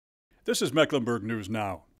This is Mecklenburg News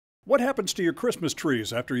Now. What happens to your Christmas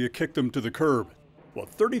trees after you kick them to the curb? Well,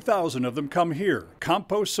 30,000 of them come here,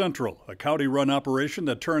 Compost Central, a county-run operation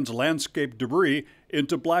that turns landscape debris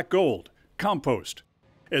into black gold, compost.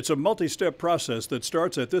 It's a multi-step process that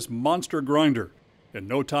starts at this monster grinder. In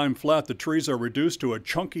no time flat, the trees are reduced to a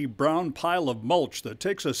chunky brown pile of mulch that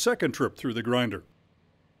takes a second trip through the grinder.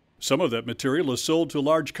 Some of that material is sold to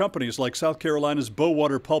large companies like South Carolina's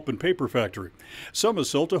Bowater Pulp and Paper Factory. Some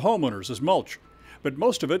is sold to homeowners as mulch. But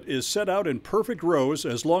most of it is set out in perfect rows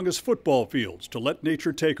as long as football fields to let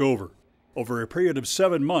nature take over. Over a period of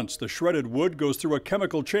 7 months, the shredded wood goes through a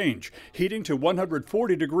chemical change, heating to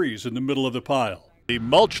 140 degrees in the middle of the pile. The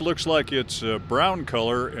mulch looks like it's a brown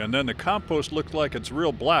color, and then the compost looks like it's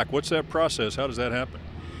real black. What's that process? How does that happen?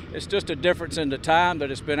 It's just a difference in the time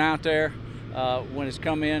that it's been out there. When it's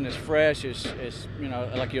come in, it's fresh. It's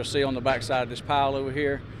like you'll see on the backside of this pile over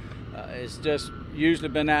here. It's just usually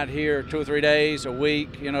been out here 2 or 3 days, a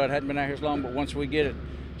week. It hadn't been out here as long, but once we get it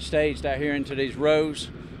staged out here into these rows,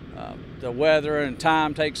 the weather and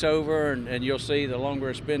time takes over, and you'll see the longer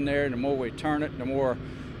it's been there, and the more we turn it, the more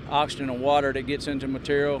oxygen and water that gets into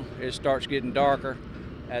material, it starts getting darker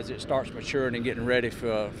as it starts maturing and getting ready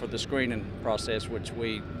for the screening process, which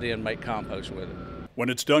we then make compost with it. When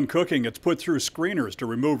it's done cooking, it's put through screeners to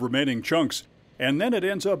remove remaining chunks, and then it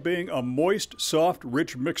ends up being a moist, soft,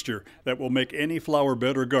 rich mixture that will make any flower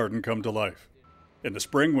bed or garden come to life. In the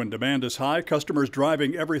spring, when demand is high, customers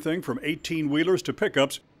driving everything from 18-wheelers to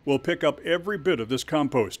pickups will pick up every bit of this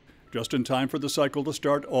compost, just in time for the cycle to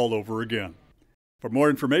start all over again. For more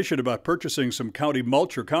information about purchasing some county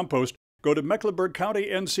mulch or compost, go to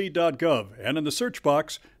mecklenburgcountync.gov and in the search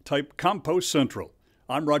box, type Compost Central.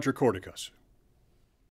 I'm Roger Corticus.